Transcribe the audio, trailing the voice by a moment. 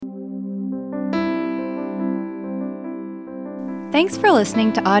Thanks for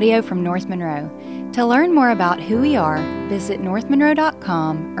listening to audio from North Monroe. To learn more about who we are, visit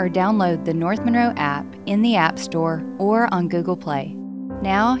northmonroe.com or download the North Monroe app in the App Store or on Google Play.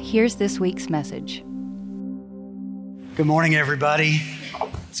 Now, here's this week's message. Good morning, everybody.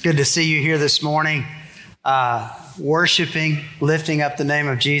 It's good to see you here this morning, worshiping, lifting up the name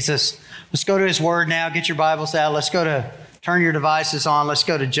of Jesus. Let's go to His Word now. Get your Bibles out. Turn your devices on. Let's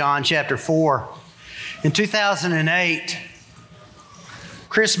go to John chapter 4. In 2008,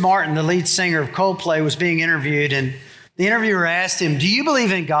 Chris Martin, the lead singer of Coldplay, was being interviewed, and the interviewer asked him, "Do you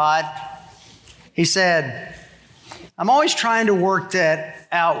believe in God?" He said, "I'm always trying to work that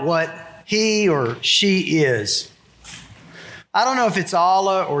out, what he or she is. I don't know if it's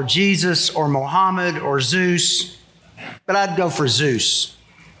Allah or Jesus or Muhammad or Zeus, but I'd go for Zeus."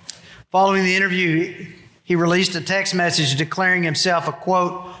 Following the interview, he released a text message declaring himself a,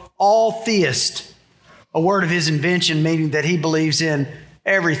 quote, all theist, a word of his invention, meaning that he believes in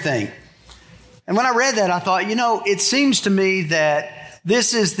everything. And when I read that, I thought, it seems to me that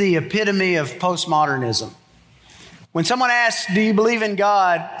this is the epitome of postmodernism. When someone asks, do you believe in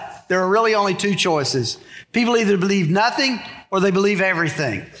God? There are really only two choices. People either believe nothing or they believe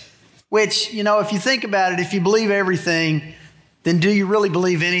everything. Which, if you think about it, if you believe everything, then do you really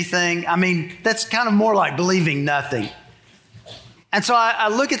believe anything? I mean, that's kind of more like believing nothing. And so I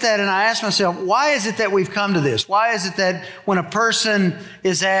look at that and I ask myself, why is it that we've come to this? Why is it that when a person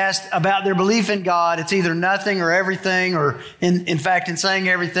is asked about their belief in God, it's either nothing or everything, or in fact, in saying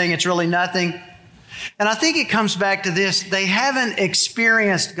everything, it's really nothing? And I think it comes back to this: they haven't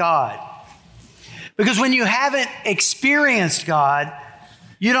experienced God. Because when you haven't experienced God,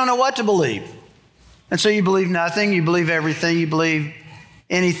 you don't know what to believe. And so you believe nothing, you believe everything, you believe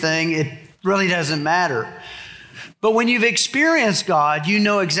anything. It really doesn't matter. But when you've experienced God, you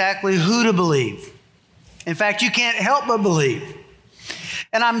know exactly who to believe. In fact, you can't help but believe.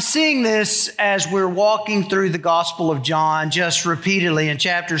 And I'm seeing this as we're walking through the Gospel of John just repeatedly. In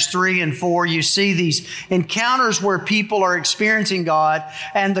chapters 3 and 4, you see these encounters where people are experiencing God,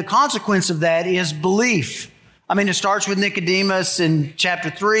 and the consequence of that is belief. I mean, it starts with Nicodemus in chapter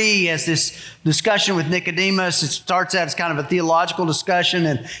 3. He has this discussion with Nicodemus. It starts out as kind of a theological discussion,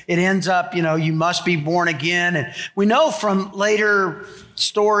 and it ends up, you must be born again. And we know from later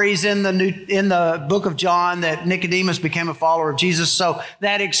stories in the book of John that Nicodemus became a follower of Jesus. So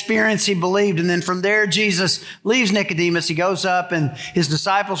that experience he believed. And then from there, Jesus leaves Nicodemus. He goes up and his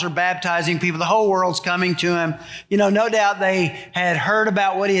disciples are baptizing people. The whole world's coming to him. No doubt they had heard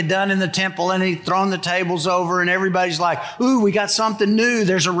about what he had done in the temple, and he'd thrown the tables over, and everybody's like, ooh, we got something new.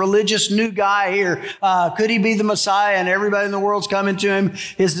 There's a religious new guy here. Could he be the Messiah? And everybody in the world's coming to him.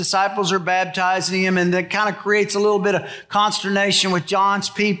 His disciples are baptizing him, and that kind of creates a little bit of consternation with John's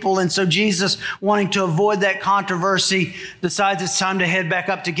people. And so Jesus, wanting to avoid that controversy, decides it's time to head back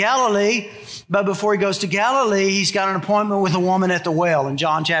up to Galilee. But before he goes to Galilee, he's got an appointment with a woman at the well in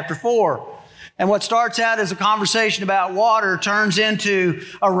John chapter 4. And what starts out as a conversation about water turns into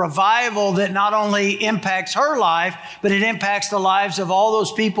a revival that not only impacts her life, but it impacts the lives of all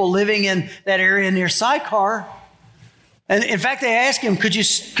those people living in that area near Sychar. And in fact, they ask him, could you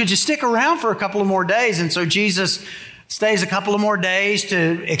stick around for a couple of more days? And so Jesus stays a couple of more days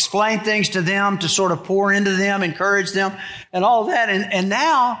to explain things to them, to sort of pour into them, encourage them, and all that. And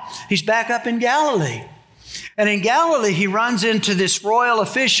now he's back up in Galilee. And in Galilee, he runs into this royal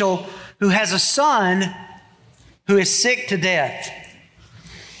official who has a son who is sick to death.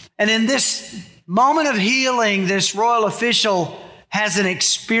 And in this moment of healing, this royal official has an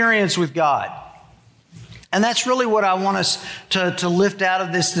experience with God. And that's really what I want us to lift out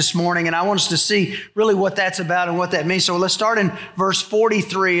of this morning. And I want us to see really what that's about and what that means. So let's start in verse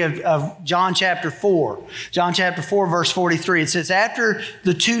 43 of John chapter 4. John chapter 4, verse 43. It says, after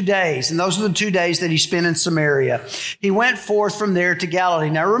the 2 days, and those are the 2 days that he spent in Samaria, he went forth from there to Galilee.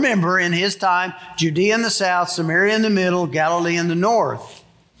 Now remember, in his time, Judea in the south, Samaria in the middle, Galilee in the north.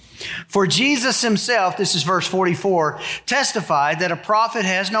 For Jesus himself, this is verse 44, testified that a prophet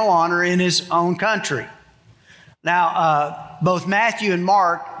has no honor in his own country. Now, both Matthew and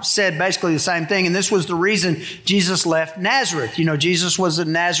Mark said basically the same thing, and this was the reason Jesus left Nazareth. Jesus was a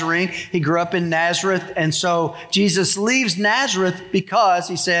Nazarene. He grew up in Nazareth, and so Jesus leaves Nazareth because,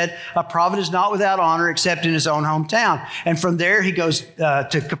 he said, a prophet is not without honor except in his own hometown. And from there, he goes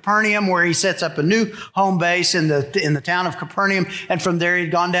to Capernaum, where he sets up a new home base in the town of Capernaum, and from there, he'd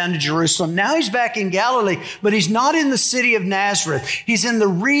gone down to Jerusalem. Now he's back in Galilee, but he's not in the city of Nazareth. He's in the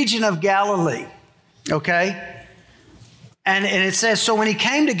region of Galilee, okay? And it says, so when he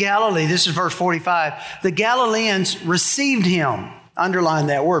came to Galilee, this is verse 45, the Galileans received him Underline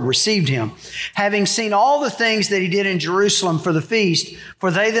that word, received him. Having seen all the things that he did in Jerusalem for the feast,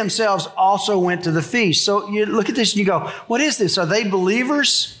 for they themselves also went to the feast. So you look at this and you go, what is this? Are they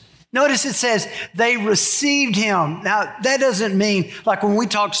believers? Notice it says they received him. Now, that doesn't mean, like when we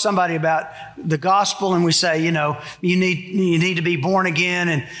talk to somebody about the gospel and we say, you need to be born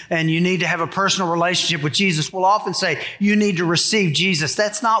again and you need to have a personal relationship with Jesus. We'll often say, you need to receive Jesus.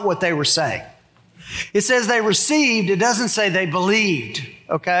 That's not what they were saying. It says they received. It doesn't say they believed,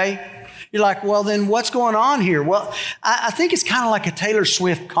 okay? You're like, well, then what's going on here? Well, I think it's kind of like a Taylor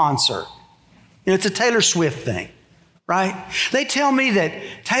Swift concert. It's a Taylor Swift thing. Right? They tell me that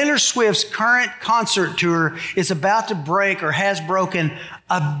Taylor Swift's current concert tour is about to break or has broken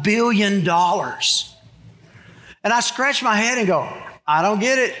 $1 billion. And I scratch my head and go, I don't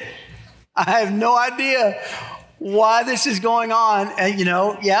get it. I have no idea why this is going on. And,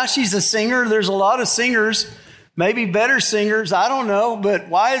 yeah, she's a singer. There's a lot of singers, maybe better singers. I don't know. But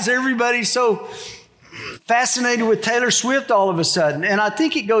why is everybody so fascinated with Taylor Swift all of a sudden? And I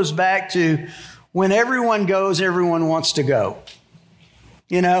think it goes back to when everyone goes, everyone wants to go.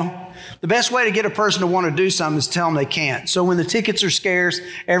 The best way to get a person to want to do something is tell them they can't. So when the tickets are scarce,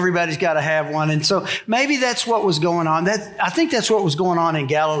 everybo's got to have one. And so maybe that's what was going on. I think that's what was going on in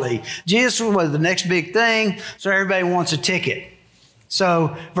Galilee. Jesus was the next big thing, so everybody wants a ticket.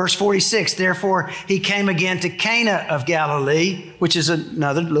 So verse 46, therefore he came again to Cana of Galilee, which is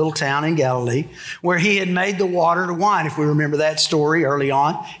another little town in Galilee, where he had made the water to wine. If we remember that story early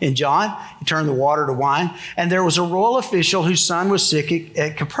on in John, he turned the water to wine. And there was a royal official whose son was sick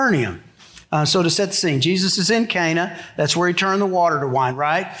at Capernaum. So to set the scene, Jesus is in Cana. That's where he turned the water to wine,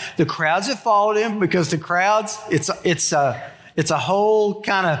 right? The crowds have followed him because the crowds, it's a whole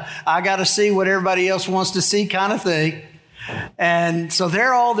kind of, I got to see what everybody else wants to see kind of thing. And so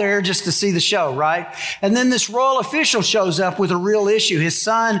they're all there just to see the show, right? And then this royal official shows up with a real issue. His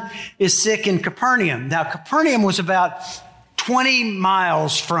son is sick in Capernaum. Now, Capernaum was about 20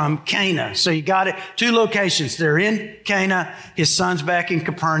 miles from Cana. So you got it, two locations. They're in Cana, his son's back in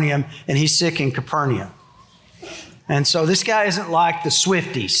Capernaum, and he's sick in Capernaum. And so this guy isn't like the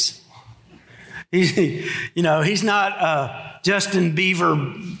Swifties. He's not a Justin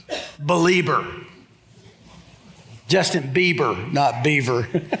Bieber believer. Justin Bieber, not Beaver.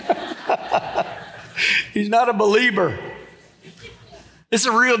 He's not a believer. It's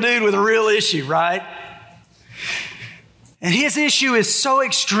a real dude with a real issue, right? And his issue is so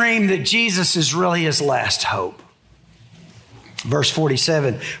extreme that Jesus is really his last hope. Verse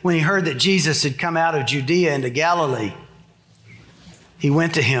 47, when he heard that Jesus had come out of Judea into Galilee, he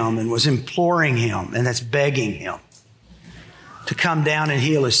went to him and was imploring him, and that's begging him, to come down and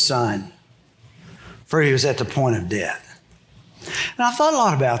heal his son, for he was at the point of death. And I thought a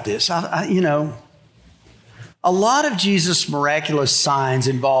lot about this. A lot of Jesus' miraculous signs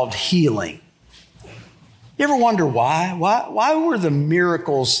involved healing. You ever wonder why? Why were the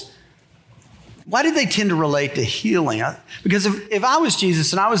miracles, why did they tend to relate to healing? Because if I was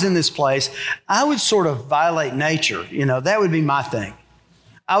Jesus and I was in this place, I would sort of violate nature. That would be my thing.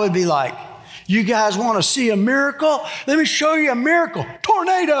 I would be like, you guys want to see a miracle? Let me show you a miracle.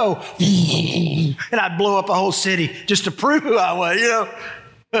 Tornado. And I'd blow up a whole city just to prove who I was,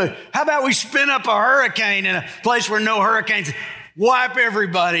 How about we spin up a hurricane in a place where no hurricanes, wipe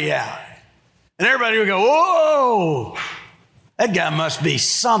everybody out. And everybody would go, whoa, that guy must be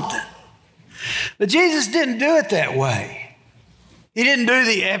something. But Jesus didn't do it that way. He didn't do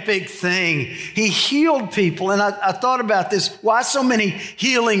the epic thing. He healed people. And I thought about this. Why so many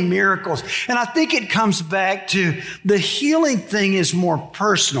healing miracles? And I think it comes back to the healing thing is more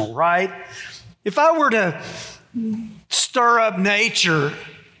personal, right? If I were to stir up nature,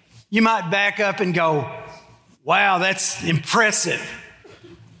 you might back up and go, wow, that's impressive.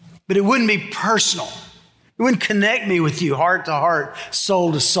 But it wouldn't be personal. It wouldn't connect me with you heart to heart,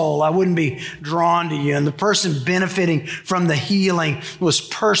 soul to soul. I wouldn't be drawn to you. And the person benefiting from the healing was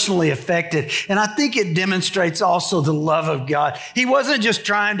personally affected. And I think it demonstrates also the love of God. He wasn't just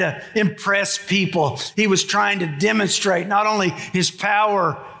trying to impress people. He was trying to demonstrate not only his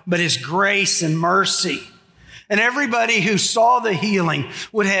power, but his grace and mercy. And everybody who saw the healing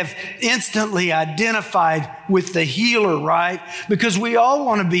would have instantly identified with the healer, right? Because we all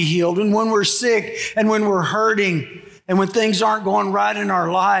want to be healed. And when we're sick and when we're hurting and when things aren't going right in our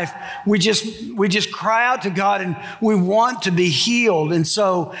life, we just cry out to God and we want to be healed. And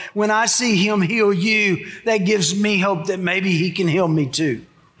so when I see him heal you, that gives me hope that maybe he can heal me too.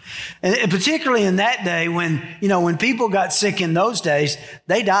 And particularly in that day when people got sick in those days,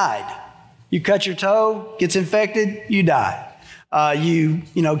 they died. You cut your toe, gets infected, you die. You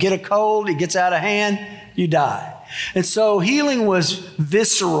get a cold, it gets out of hand, you die. And so healing was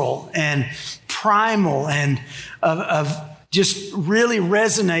visceral and primal and of just really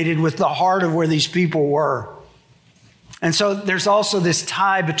resonated with the heart of where these people were. And so there's also this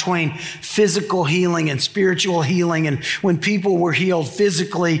tie between physical healing and spiritual healing. And when people were healed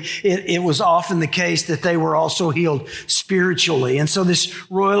physically, it was often the case that they were also healed spiritually. And so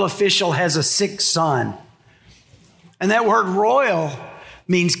this royal official has a sick son. And that word royal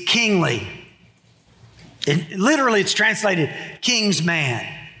means kingly. Literally, it's translated king's man.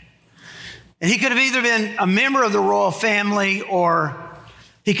 And he could have either been a member of the royal family or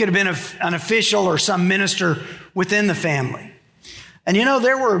he could have been an official or some minister within the family. And you know,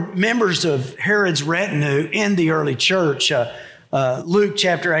 there were members of Herod's retinue in the early church. Luke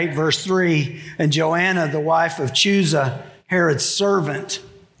chapter 8, verse 3, and Joanna, the wife of Chuza, Herod's servant,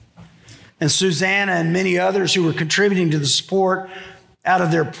 and Susanna and many others who were contributing to the support out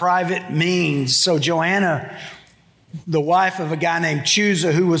of their private means. So Joanna, the wife of a guy named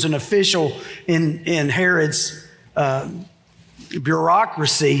Chuza, who was an official in Herod's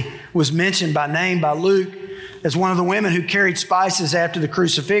bureaucracy, was mentioned by name by Luke as one of the women who carried spices after the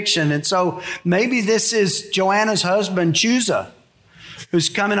crucifixion. And so maybe this is Joanna's husband, Chuza, who's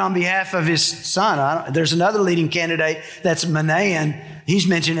coming on behalf of his son. There's another leading candidate, that's Manaen. He's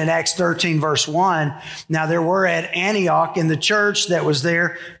mentioned in Acts 13, verse 1. Now there were at Antioch in the church that was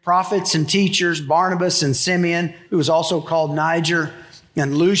there prophets and teachers, Barnabas and Simeon, who was also called Niger,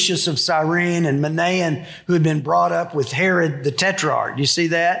 and Lucius of Cyrene, and Manaen, who had been brought up with Herod the Tetrarch. Do you see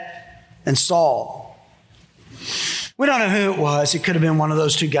that? And Saul. We don't know who it was. It could have been one of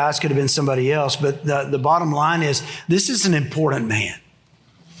those two guys, could have been somebody else. But the bottom line is, this is an important man.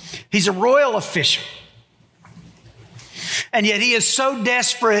 He's a royal official. And yet he is so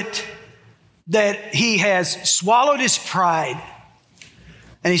desperate that he has swallowed his pride.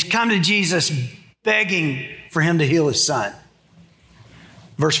 And he's come to Jesus begging for him to heal his son.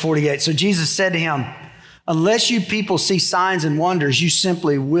 Verse 48, so Jesus said to him, unless you people see signs and wonders, you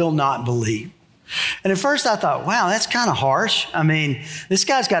simply will not believe. And at first I thought, wow, that's kind of harsh. I mean, this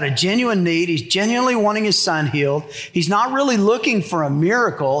guy's got a genuine need. He's genuinely wanting his son healed. He's not really looking for a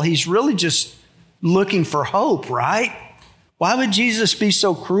miracle. He's really just looking for hope, right? Why would Jesus be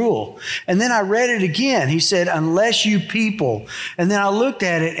so cruel? And then I read it again. He said, unless you people. And then I looked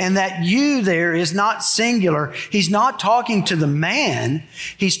at it, and that you there is not singular. He's not talking to the man.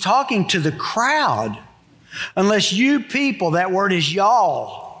 He's talking to the crowd. Unless you people, that word is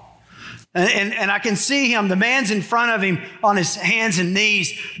y'all. And I can see him, the man's in front of him on his hands and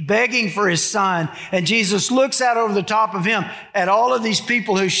knees, begging for his son. And Jesus looks out over the top of him at all of these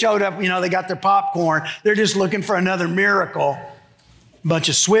people who showed up. You know, they got their popcorn. They're just looking for another miracle. A bunch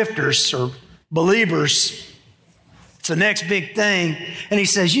of Swifters or believers. It's the next big thing. And he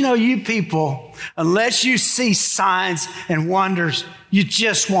says, you know, you people, unless you see signs and wonders, you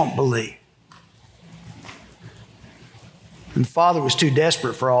just won't believe. And the father was too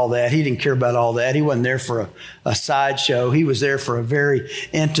desperate for all that. He didn't care about all that. He wasn't there for a sideshow. He was there for a very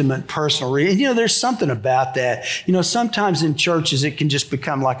intimate, personal reason. You know, there's something about that. You know, sometimes in churches it can just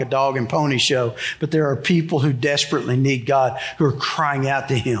become like a dog and pony show. But there are people who desperately need God, who are crying out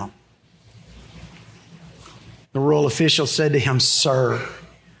to him. The royal official said to him, sir.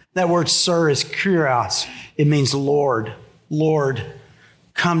 That word sir is kurios. It means Lord. Lord,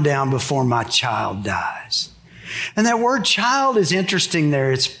 come down before my child dies. And that word child is interesting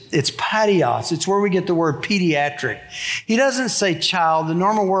there. It's padios. It's where we get the word pediatric. He doesn't say child. The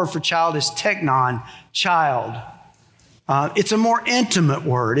normal word for child is teknon, child. It's a more intimate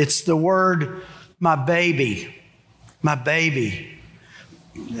word. It's the word my baby, my baby.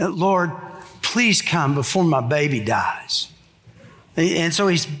 Lord, please come before my baby dies. And so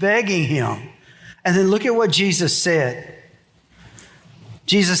he's begging him. And then look at what Jesus said.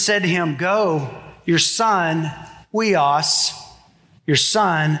 Jesus said to him, go, your son, huios, your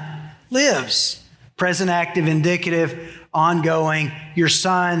son lives. Present active, indicative, ongoing. Your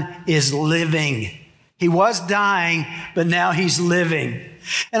son is living. He was dying, but now he's living.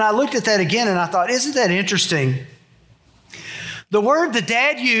 And I looked at that again and I thought, isn't that interesting? The word the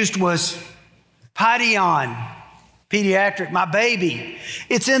dad used was paidion, pediatric, my baby.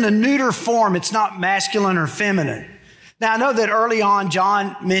 It's in the neuter form. It's not masculine or feminine. Now, I know that early on,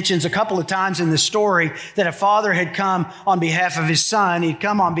 John mentions a couple of times in the story that a father had come on behalf of his son. He'd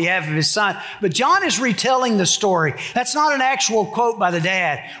come on behalf of his son. But John is retelling the story. That's not an actual quote by the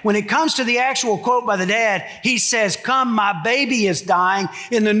dad. When it comes to the actual quote by the dad, he says, come, my baby is dying,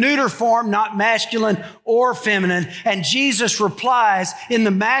 in the neuter form, not masculine or feminine. And Jesus replies in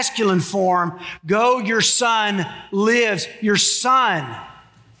the masculine form, go, your son lives. Your son.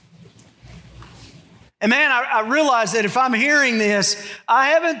 And man, I realize that if I'm hearing this, I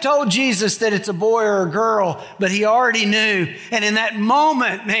haven't told Jesus that it's a boy or a girl, but he already knew. And in that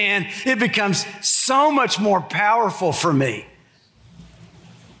moment, man, it becomes so much more powerful for me.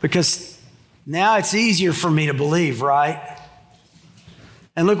 Because now it's easier for me to believe, right?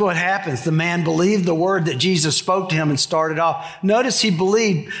 And look what happens. The man believed the word that Jesus spoke to him and started off. Notice he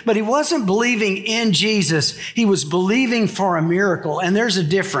believed, but he wasn't believing in Jesus. He was believing for a miracle. And there's a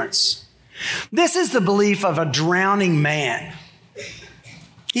difference. This is the belief of a drowning man.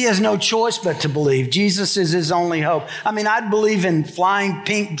 He has no choice but to believe. Jesus is his only hope. I mean, I'd believe in flying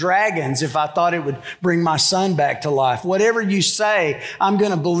pink dragons if I thought it would bring my son back to life. Whatever you say, I'm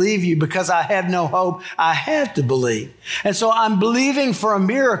going to believe you because I have no hope. I have to believe. And so I'm believing for a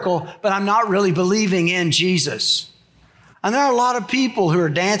miracle, but I'm not really believing in Jesus. And there are a lot of people who are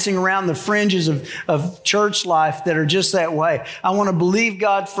dancing around the fringes of church life that are just that way. I want to believe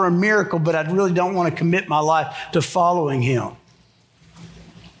God for a miracle, but I really don't want to commit my life to following him.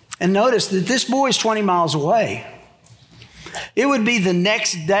 And notice that this boy is 20 miles away. It would be the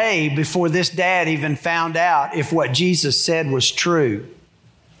next day before this dad even found out if what Jesus said was true.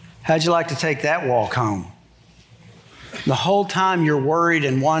 How'd you like to take that walk home? The whole time you're worried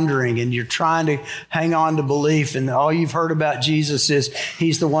and wondering and you're trying to hang on to belief, and all you've heard about Jesus is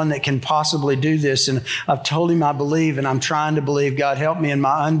he's the one that can possibly do this. And I've told him I believe and I'm trying to believe. God, help me in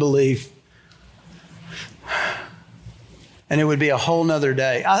my unbelief. And it would be a whole nother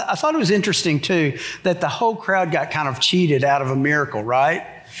day. I thought it was interesting too that the whole crowd got kind of cheated out of a miracle, right?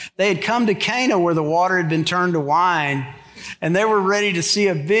 They had come to Cana where the water had been turned to wine and they were ready to see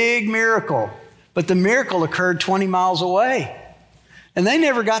a big miracle. But the miracle occurred 20 miles away. And they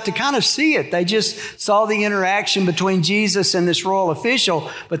never got to kind of see it. They just saw the interaction between Jesus and this royal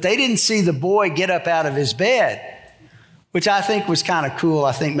official, but they didn't see the boy get up out of his bed, which I think was kind of cool.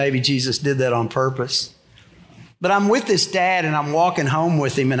 I think maybe Jesus did that on purpose. But I'm with this dad and I'm walking home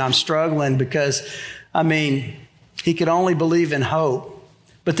with him and I'm struggling because, he could only believe in hope.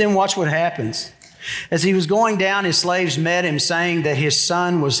 But then watch what happens. As he was going down, his slaves met him saying that his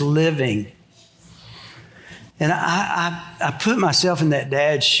son was living. And I put myself in that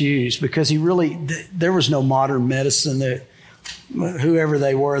dad's shoes because there was no modern medicine. That whoever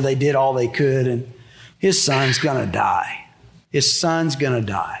they were, they did all they could. And his son's going to die. His son's going to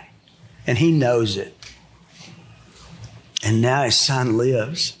die. And he knows it. And now his son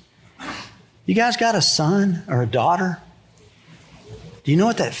lives. You guys got a son or a daughter? Do you know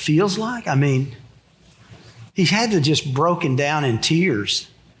what that feels like? He had to just broken down in tears.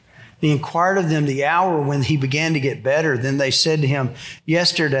 He inquired of them the hour when he began to get better. Then they said to him,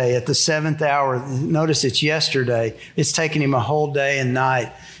 yesterday at the 7th hour, notice it's yesterday. It's taken him a whole day and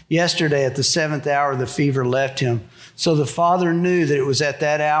night. Yesterday at the 7th hour, the fever left him. So the father knew that it was at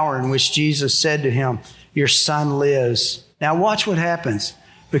that hour in which Jesus said to him, your son lives. Now watch what happens,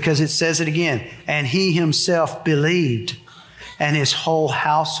 because it says it again. And he himself believed, and his whole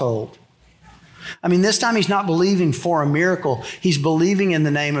household. This time he's not believing for a miracle. He's believing in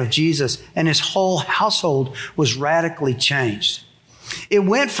the name of Jesus, and his whole household was radically changed. It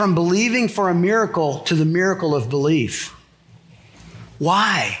went from believing for a miracle to the miracle of belief.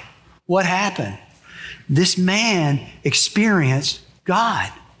 Why? What happened? This man experienced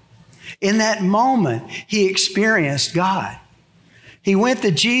God. In that moment, he experienced God. He went to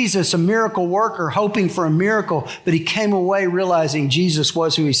Jesus, a miracle worker, hoping for a miracle, but he came away realizing Jesus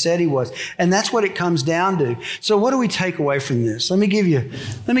was who he said he was. And that's what it comes down to. So what do we take away from this? Let me give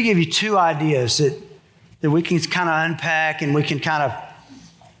you two ideas that we can kind of unpack and we can kind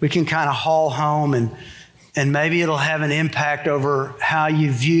of haul home, and maybe it'll have an impact over how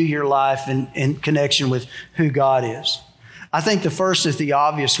you view your life in connection with who God is. I think the first is the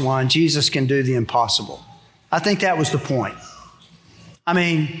obvious one. Jesus can do the impossible. I think that was the point.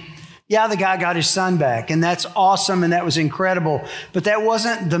 The guy got his son back, and that's awesome, and that was incredible. But that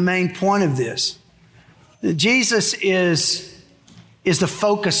wasn't the main point of this. Jesus is the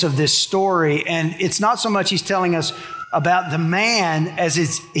focus of this story, and it's not so much he's telling us about the man as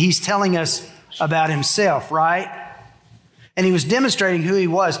he's telling us about himself, right? And he was demonstrating who he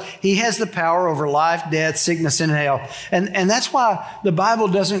was. He has the power over life, death, sickness, and hell. And that's why the Bible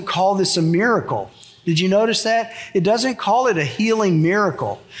doesn't call this a miracle. Did you notice that? It doesn't call it a healing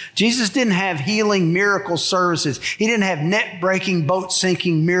miracle. Jesus didn't have healing miracle services. He didn't have net-breaking,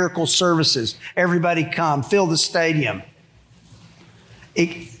 boat-sinking miracle services. Everybody come, fill the stadium.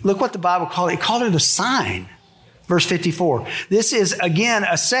 Look what the Bible called it. It called it a sign. Verse 54. This is, again,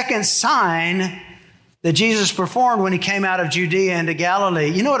 a second sign that Jesus performed when he came out of Judea into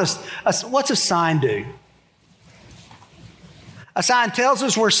Galilee. You know what's a sign do? A sign tells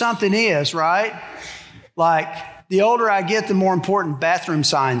us where something is, right? Like, the older I get, the more important bathroom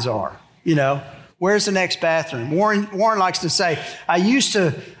signs are, you know. Where's the next bathroom? Warren likes to say, I used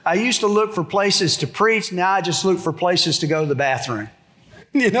to look for places to preach. Now I just look for places to go to the bathroom.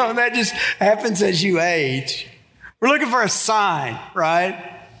 You know, and that just happens as you age. We're looking for a sign,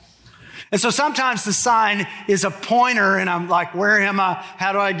 right? And so sometimes the sign is a pointer, and I'm like, where am I?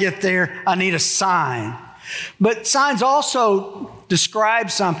 How do I get there? I need a sign. But signs also describe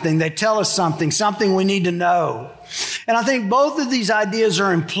something. They tell us something we need to know. And I think both of these ideas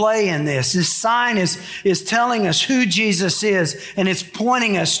are in play in this. This sign is telling us who Jesus is, and it's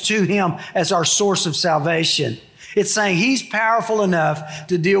pointing us to him as our source of salvation. It's saying he's powerful enough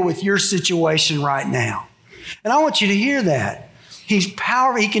to deal with your situation right now. And I want you to hear that. He's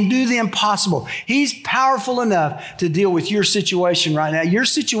powerful. He can do the impossible. He's powerful enough to deal with your situation right now. Your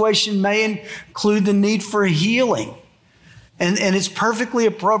situation may include the need for healing. And it's perfectly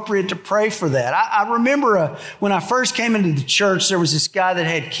appropriate to pray for that. I remember when I first came into the church, there was this guy that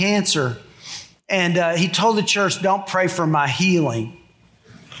had cancer. And he told the church, don't pray for my healing.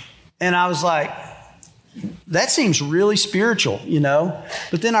 And I was like, that seems really spiritual, you know.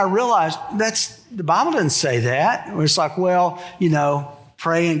 But then I realized the Bible doesn't say that. It's like, well, you know,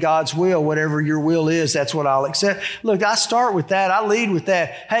 pray in God's will. Whatever your will is, that's what I'll accept. Look, I start with that. I lead with that.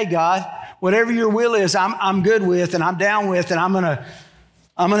 Hey, God, whatever your will is, I'm good with and I'm down with, and I'm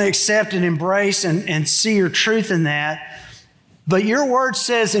gonna accept and embrace and see your truth in that. But your word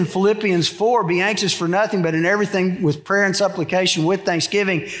says in Philippians 4, be anxious for nothing, but in everything with prayer and supplication with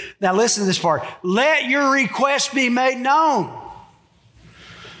thanksgiving. Now listen to this part. Let your request be made known.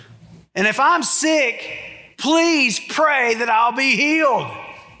 And if I'm sick, please pray that I'll be healed.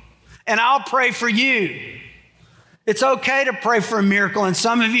 And I'll pray for you. It's okay to pray for a miracle, and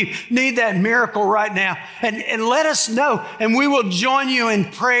some of you need that miracle right now. And let us know, and we will join you in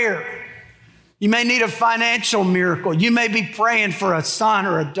prayer. You may need a financial miracle. You may be praying for a son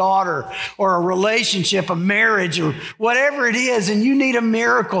or a daughter or a relationship, a marriage, or whatever it is, and you need a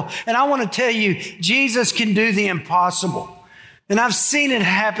miracle. And I want to tell you, Jesus can do the impossible. And I've seen it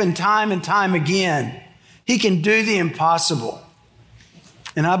happen time and time again. He can do the impossible.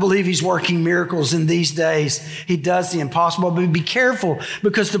 And I believe he's working miracles in these days. He does the impossible. But be careful,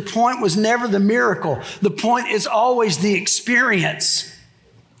 because the point was never the miracle. The point is always the experience.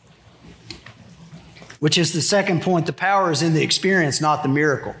 Which is the second point. The power is in the experience, not the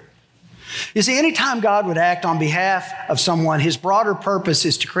miracle. You see, anytime God would act on behalf of someone, his broader purpose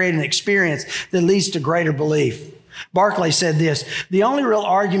is to create an experience that leads to greater belief. Barclay said this, the only real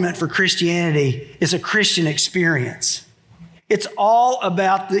argument for Christianity is a Christian experience. It's all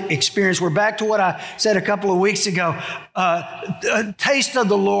about the experience. We're back to what I said a couple of weeks ago. Taste of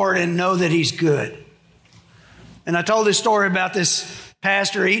the Lord and know that he's good. And I told this story about this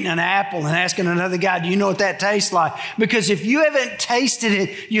pastor eating an apple and asking another guy, do you know what that tastes like? Because if you haven't tasted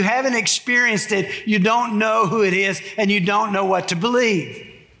it, you haven't experienced it, you don't know who it is, and you don't know what to believe.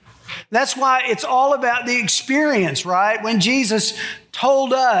 That's why it's all about the experience, right? When Jesus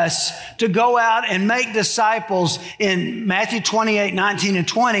told us to go out and make disciples in Matthew 28, 19 and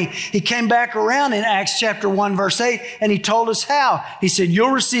 20, he came back around in Acts chapter 1, verse 8, and he told us how. He said,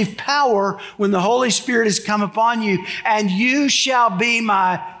 you'll receive power when the Holy Spirit has come upon you, and you shall be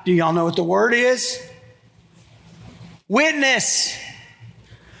my, do y'all know what the word is? Witness.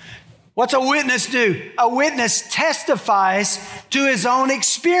 What's a witness do? A witness testifies to his own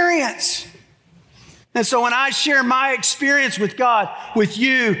experience. And so when I share my experience with God, with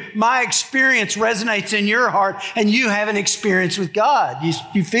you, my experience resonates in your heart, and you have an experience with God.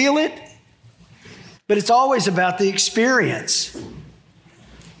 You feel it? But it's always about the experience.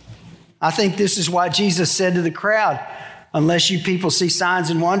 I think this is why Jesus said to the crowd, unless you people see signs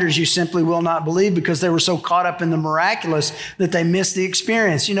and wonders, you simply will not believe, because they were so caught up in the miraculous that they missed the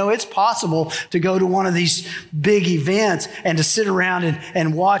experience. You know, it's possible to go to one of these big events and to sit around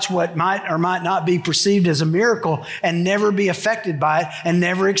and watch what might or might not be perceived as a miracle and never be affected by it and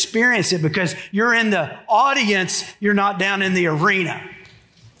never experience it, because you're in the audience, you're not down in the arena.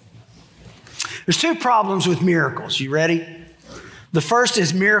 There's two problems with miracles. You ready? The first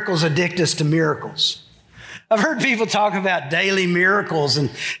is miracles addict us to miracles. I've heard people talk about daily miracles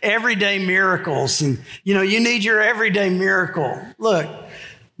and everyday miracles. And, you know, you need your everyday miracle. Look,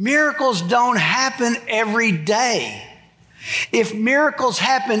 miracles don't happen every day. If miracles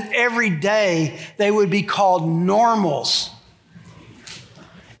happen every day, they would be called normals.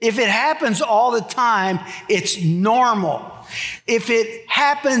 If it happens all the time, it's normal. If it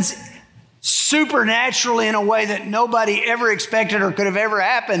happens supernaturally in a way that nobody ever expected or could have ever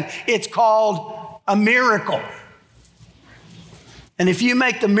happened, it's called a miracle. And if you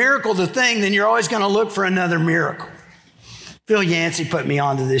make the miracle the thing, then you're always going to look for another miracle. Phil Yancey put me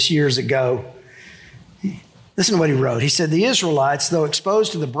onto this years ago. Listen to what he wrote. He said, the Israelites, though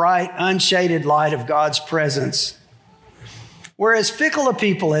exposed to the bright, unshaded light of God's presence, were as fickle a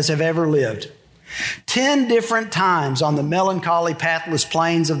people as have ever lived. 10 different times on the melancholy, pathless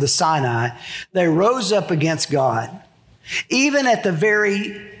plains of the Sinai, they rose up against God. Even at the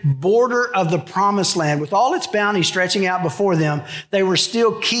very border of the promised land, with all its bounty stretching out before them, they were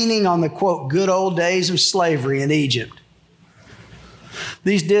still keening on the, quote, good old days of slavery in Egypt.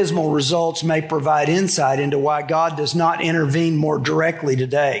 These dismal results may provide insight into why God does not intervene more directly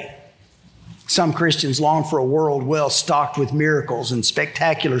today. Some Christians long for a world well stocked with miracles and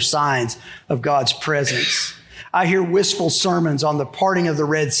spectacular signs of God's presence. I hear wistful sermons on the parting of the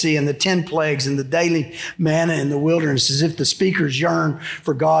Red Sea and the 10 plagues and the daily manna in the wilderness, as if the speakers yearn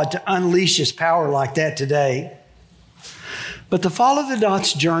for God to unleash his power like that today. But the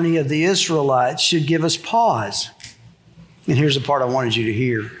follow-the-dots journey of the Israelites should give us pause. And here's the part I wanted you to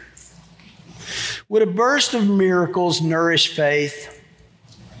hear. Would a burst of miracles nourish faith?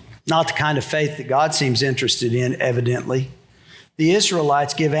 Not the kind of faith that God seems interested in, evidently. The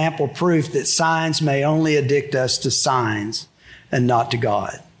Israelites give ample proof that signs may only addict us to signs and not to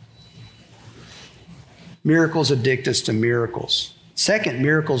God. Miracles addict us to miracles. Second,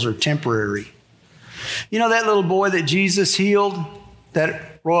 miracles are temporary. You know that little boy that Jesus healed,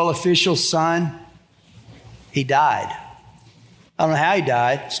 that royal official's son? He died. I don't know how he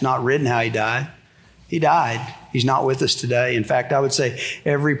died. It's not written how he died. He died. He's not with us today. In fact, I would say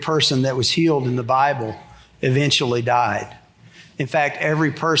every person that was healed in the Bible eventually died. In fact,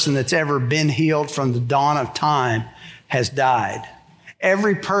 every person that's ever been healed from the dawn of time has died.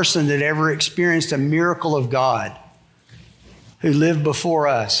 Every person that ever experienced a miracle of God who lived before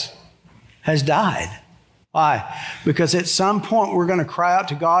us has died. Why? Because at some point we're going to cry out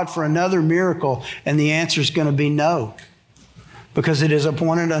to God for another miracle, and the answer is going to be no. Because it is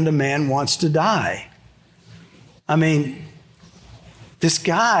appointed unto man once to die. I mean, this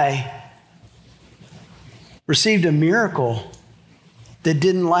guy received a miracle that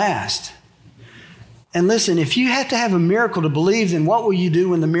didn't last. And listen, if you have to have a miracle to believe, then what will you do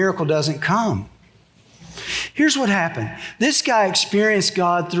when the miracle doesn't come? Here's what happened. This guy experienced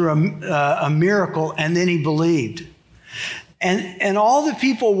God through a miracle, and then he believed. And all the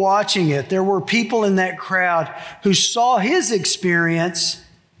people watching it, there were people in that crowd who saw his experience,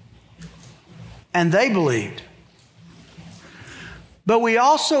 and they believed. But we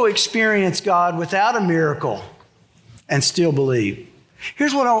also experience God without a miracle and still believe.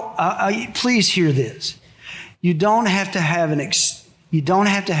 Here's what please hear this. You don't have to have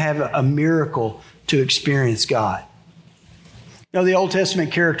a miracle to experience God. You know, the Old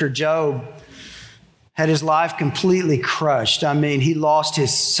Testament character Job had his life completely crushed. I mean, he lost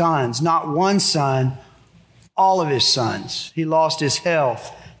his sons, not one son, all of his sons. He lost his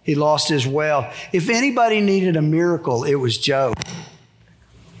health. He lost his wealth. If anybody needed a miracle, it was Job.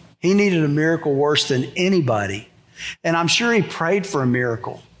 He needed a miracle worse than anybody. And I'm sure he prayed for a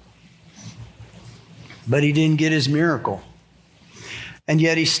miracle. But he didn't get his miracle. And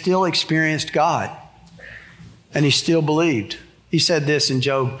yet he still experienced God. And he still believed. He said this in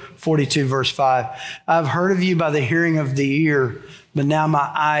Job 42, verse 5. I've heard of you by the hearing of the ear, but now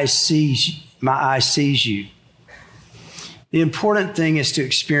my eye sees you. The important thing is to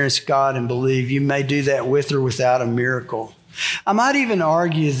experience God and believe. You may do that with or without a miracle. I might even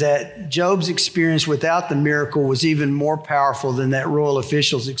argue that Job's experience without the miracle was even more powerful than that royal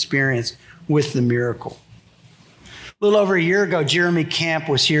official's experience with the miracle. A little over a year ago, Jeremy Camp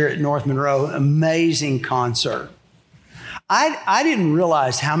was here at North Monroe. Amazing concert. I didn't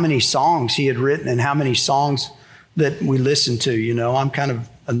realize how many songs he had written and how many songs that we listened to. You know, I'm kind of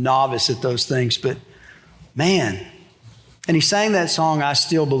a novice at those things, but man. And he sang that song, I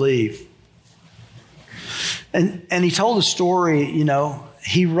Still Believe. And he told a story, you know,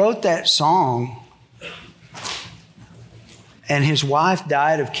 he wrote that song and his wife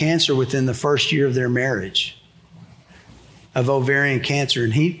died of cancer within the first year of their marriage, of ovarian cancer.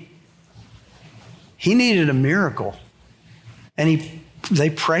 And he needed a miracle. And they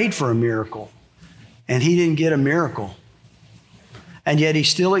prayed for a miracle. And he didn't get a miracle. And yet he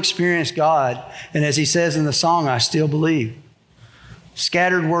still experienced God. And as he says in the song, I still believe.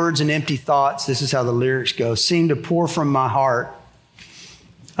 Scattered words and empty thoughts, this is how the lyrics go, seem to pour from my heart.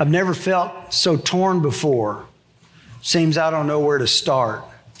 I've never felt so torn before. Seems I don't know where to start.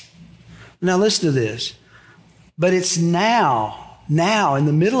 Now listen to this. But it's now in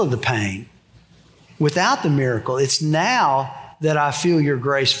the middle of the pain, without the miracle, it's now that I feel your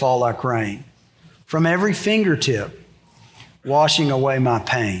grace fall like rain. From every fingertip, washing away my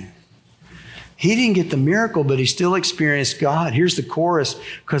pain. He didn't get the miracle, but he still experienced God. Here's the chorus: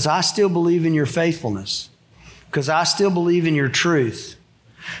 because I still believe in your faithfulness, because I still believe in your truth,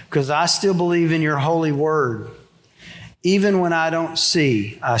 because I still believe in your holy word. Even when I don't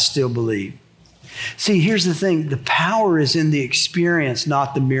see, I still believe. See, here's the thing. The power is in the experience,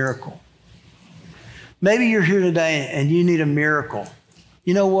 not the miracle. Maybe you're here today and you need a miracle.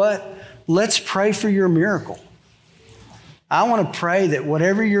 You know what? Let's pray for your miracle. I want to pray that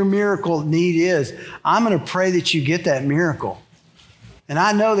whatever your miracle need is, I'm going to pray that you get that miracle. And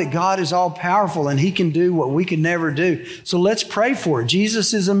I know that God is all powerful and he can do what we can never do. So let's pray for it.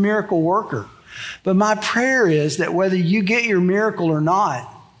 Jesus is a miracle worker. But my prayer is that whether you get your miracle or not,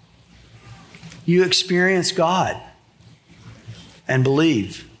 you experience God and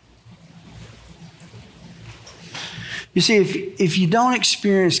believe. You see, if you don't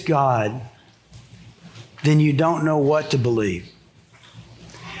experience God, then you don't know what to believe.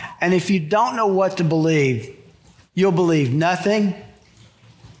 And if you don't know what to believe, you'll believe nothing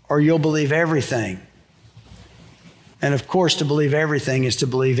or you'll believe everything. And of course, to believe everything is to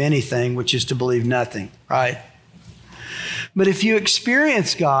believe anything, which is to believe nothing, right? But if you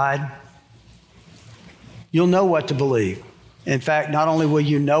experience God, you'll know what to believe. In fact, not only will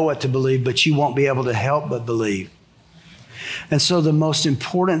you know what to believe, but you won't be able to help but believe. And so the most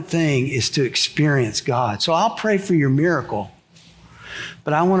important thing is to experience God. So I'll pray for your miracle,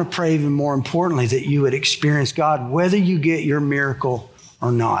 but I want to pray even more importantly that you would experience God, whether you get your miracle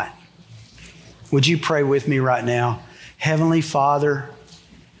or not. Would you pray with me right now? Heavenly Father,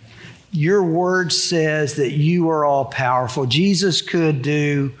 your word says that you are all powerful. Jesus could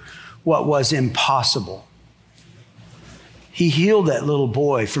do what was impossible. He healed that little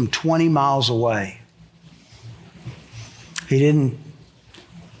boy from 20 miles away. He didn't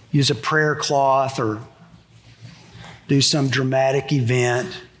use a prayer cloth or do some dramatic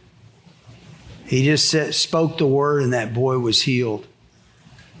event. He just spoke the word and that boy was healed.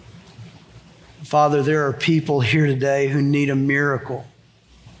 Father, there are people here today who need a miracle.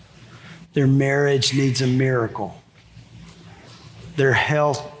 Their marriage needs a miracle. Their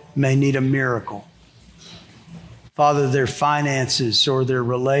health may need a miracle. Father, their finances or their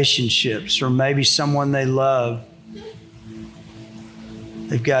relationships or maybe someone they love.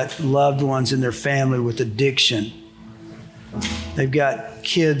 They've got loved ones in their family with addiction. They've got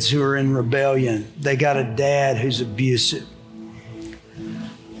kids who are in rebellion. They got a dad who's abusive.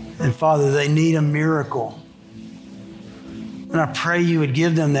 And Father, they need a miracle. And I pray you would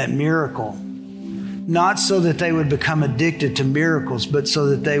give them that miracle. Not so that they would become addicted to miracles, but so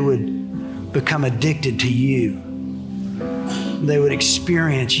that they would become addicted to you. They would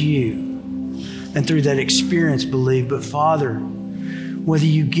experience you. And through that experience, believe. But Father, whether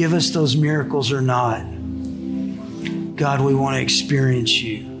you give us those miracles or not, God, we want to experience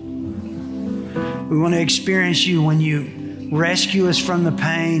you. We want to experience you when you rescue us from the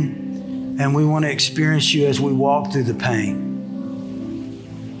pain, and we want to experience you as we walk through the pain.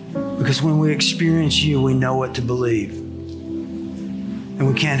 Because when we experience you, we know what to believe. And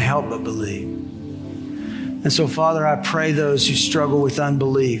we can't help but believe. And so, Father, I pray those who struggle with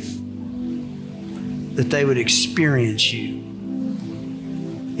unbelief, that they would experience you.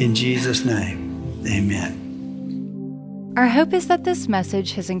 In Jesus' name, amen. Our hope is that this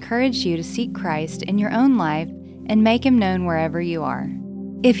message has encouraged you to seek Christ in your own life and make him known wherever you are.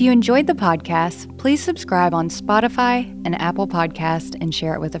 If you enjoyed the podcast, please subscribe on Spotify and Apple Podcasts and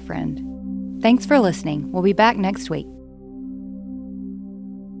share it with a friend. Thanks for listening. We'll be back next week.